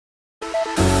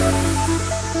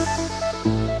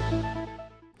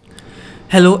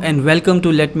Hello and welcome to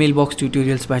LetMailbox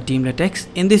tutorials by Team LetX.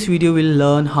 In this video we'll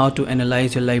learn how to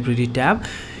analyze your library tab.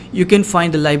 You can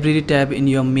find the library tab in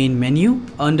your main menu.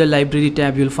 Under library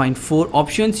tab you'll find 4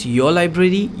 options: your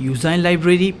library, Usein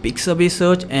library, Pixabay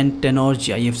search and Tenor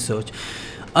GIF search.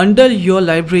 Under your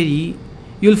library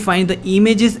you'll find the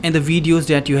images and the videos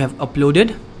that you have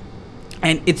uploaded,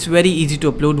 and it's very easy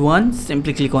to upload one.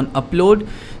 Simply click on upload,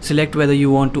 select whether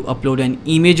you want to upload an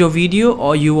image or video,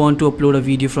 or you want to upload a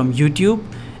video from YouTube,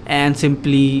 and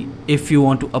simply, if you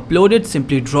want to upload it,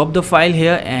 simply drop the file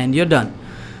here and you're done.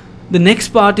 The next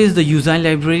part is the Usein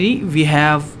library. We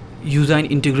have Usein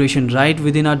integration right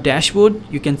within our dashboard.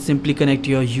 You can simply connect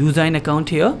your Usein account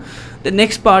here. The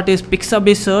next part is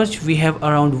Pixabay search. We have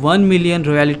around 1 million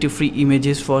royalty free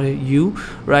images for you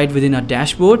right within our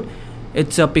dashboard.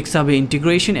 It's a Pixabay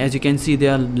integration. As you can see,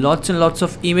 there are lots and lots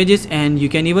of images, and you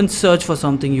can even search for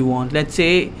something you want. Let's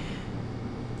say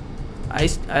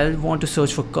I want to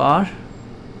search for car,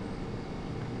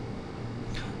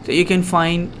 so you can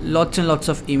find lots and lots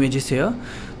of images here.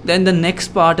 Then the next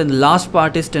part and the last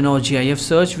part is Tenor GIF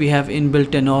search. We have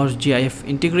inbuilt Tenor GIF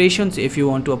integrations. If you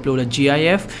want to upload a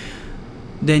GIF,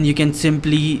 then you can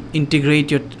simply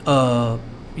integrate your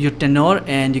Tenor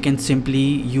and you can simply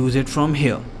use it from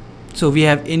here. So we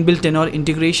have inbuilt Tenor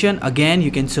integration. Again,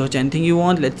 you can search anything you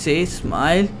want. Let's say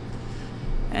smile,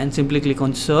 and simply click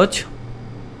on search,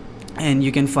 and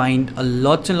you can find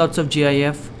lots and lots of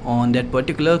GIF on that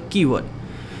particular keyword.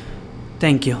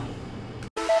 Thank you.